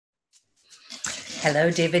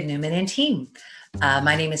Hello, David Newman and team.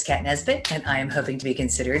 My name is Kat Nesbit, and I am hoping to be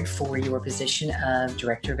considered for your position of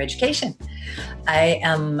Director of Education. I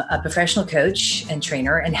am a professional coach and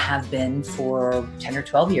trainer and have been for 10 or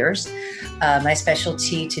 12 years. My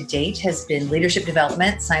specialty to date has been leadership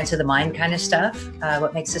development, science of the mind kind of stuff,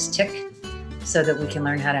 what makes us tick so that we can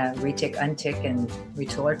learn how to retick, untick, and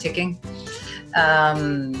retool our ticking.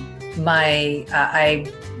 I'm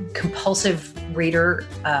compulsive reader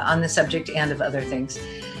on the subject and of other things,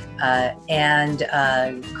 and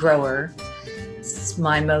grower.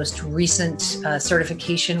 My most recent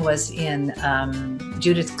certification was in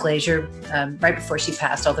Judith Glazier, right before she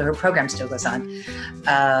passed, although her program still goes on.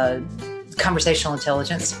 Conversational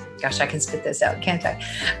intelligence. Gosh, I can spit this out, can't I?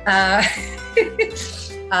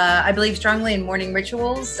 I believe strongly in morning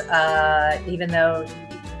rituals, even though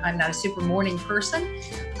I'm not a super morning person.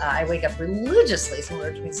 I wake up religiously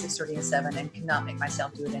somewhere between 6:30 and 7 and cannot make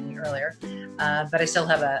myself do it any earlier. But I still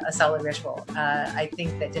have a solid ritual. I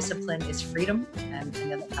think that discipline is freedom, and I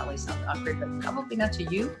know that probably sounds awkward, but probably not to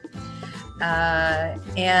you.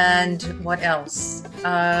 And what else?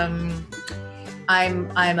 I'm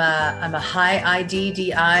a high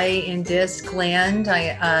IDDI in disc land.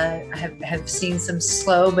 I have seen some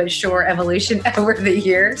slow but sure evolution over the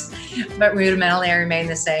years, but rudimentally I remain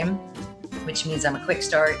the same, which means I'm a quick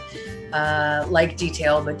start, like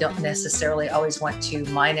detail, but don't necessarily always want to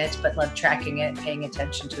mine it, but love tracking it, paying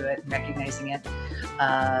attention to it, and recognizing it.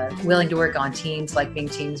 Willing to work on teams, like being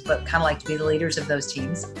teams, but kind of like to be the leaders of those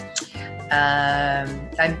teams.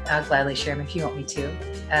 I'll gladly share them if you want me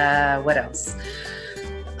to. What else?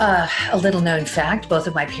 A little known fact, both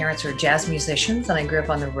of my parents are jazz musicians and I grew up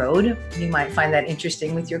on the road. You might find that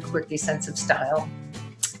interesting with your quirky sense of style.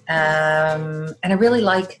 And I really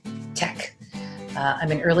like tech.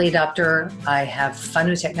 I'm an early adopter. I have fun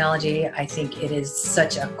with technology. I think it is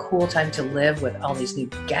such a cool time to live with all these new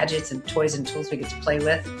gadgets and toys and tools we get to play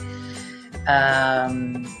with.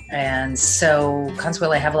 And so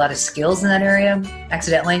consequently, I have a lot of skills in that area,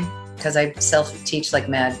 accidentally, because I self-teach like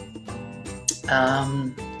mad,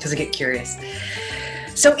 because I get curious.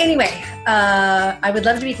 So anyway, I would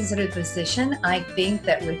love to be considered the position. I think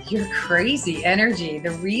that with your crazy energy,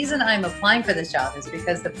 the reason I'm applying for this job is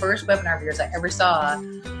because the first webinar of yours I ever saw,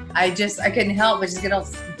 I couldn't help but just get all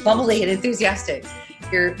bubbly and enthusiastic.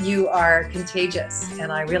 You are contagious,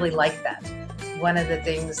 and I really like that. One of the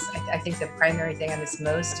things, I think the primary thing I miss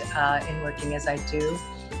most in working as I do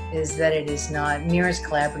is that it is not near as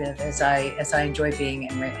collaborative as I enjoy being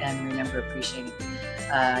and remember appreciating.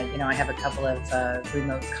 I have a couple of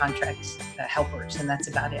remote contract helpers, and that's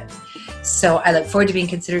about it. So I look forward to being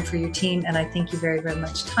considered for your team, and I thank you very, very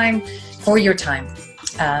much for your time.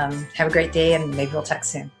 Have a great day, and maybe we'll talk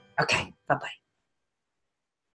soon. Okay, bye-bye.